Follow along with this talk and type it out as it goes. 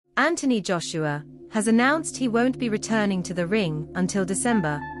Anthony Joshua has announced he won't be returning to the ring until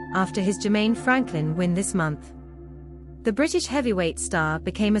December, after his Jermaine Franklin win this month. The British heavyweight star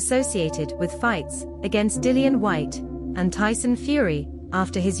became associated with fights against Dillian Whyte and Tyson Fury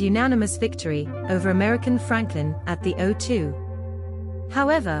after his unanimous victory over American Franklin at the O2.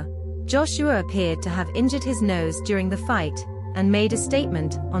 However, Joshua appeared to have injured his nose during the fight and made a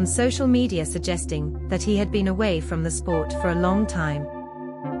statement on social media suggesting that he had been away from the sport for a long time.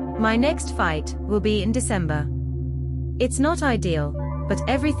 "My next fight will be in December. It's not ideal, but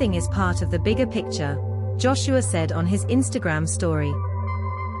everything is part of the bigger picture," Joshua said on his Instagram story.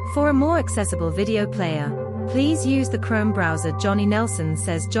 For a more accessible video player, please use the Chrome browser. Johnny Nelson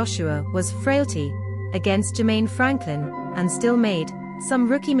says Joshua was frailty against Jermaine Franklin and still made some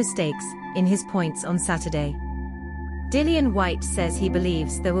rookie mistakes in his points on Saturday. Dillian Whyte says he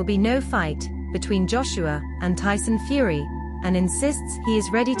believes there will be no fight between Joshua and Tyson Fury and insists he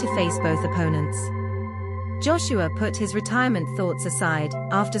is ready to face both opponents. Joshua put his retirement thoughts aside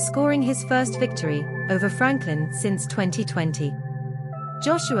after scoring his first victory over Franklin since 2020.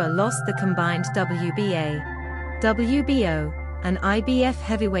 Joshua lost the combined WBA, WBO, and IBF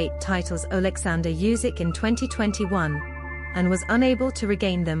heavyweight titles Oleksandr Usyk in 2021 and was unable to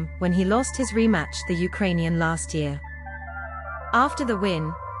regain them when he lost his rematch the Ukrainian last year. After the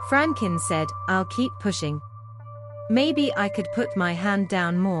win, Franklin said, "I'll keep pushing. Maybe I could put my hand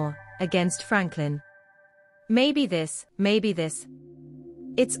down more against Franklin. Maybe this, maybe this.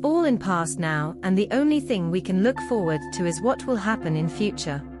 It's all in past now, and the only thing we can look forward to is what will happen in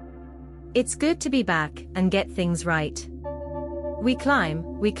future. It's good to be back and get things right. We climb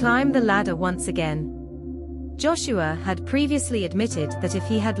the ladder once again." Joshua had previously admitted that if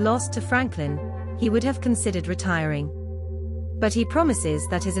he had lost to Franklin, he would have considered retiring. But he promises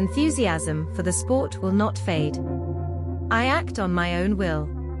that his enthusiasm for the sport will not fade. "I act on my own will.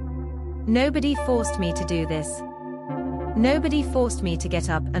 Nobody forced me to do this. Nobody forced me to get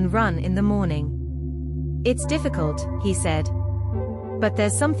up and run in the morning. It's difficult," he said. "But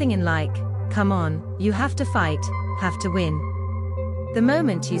there's something in like, come on, you have to fight, have to win. The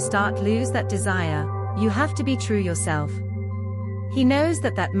moment you start lose that desire, you have to be true yourself." He knows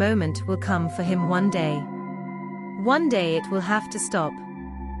that that moment will come for him one day. One day it will have to stop.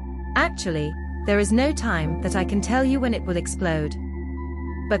 "Actually, there is no time that I can tell you when it will explode.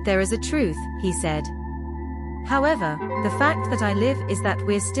 But there is a truth," he said. "However, the fact that I live is that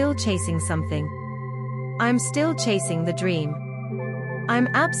we're still chasing something. I'm still chasing the dream. I'm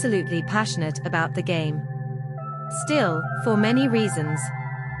absolutely passionate about the game. Still, for many reasons.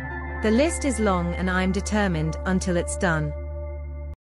 The list is long and I'm determined until it's done."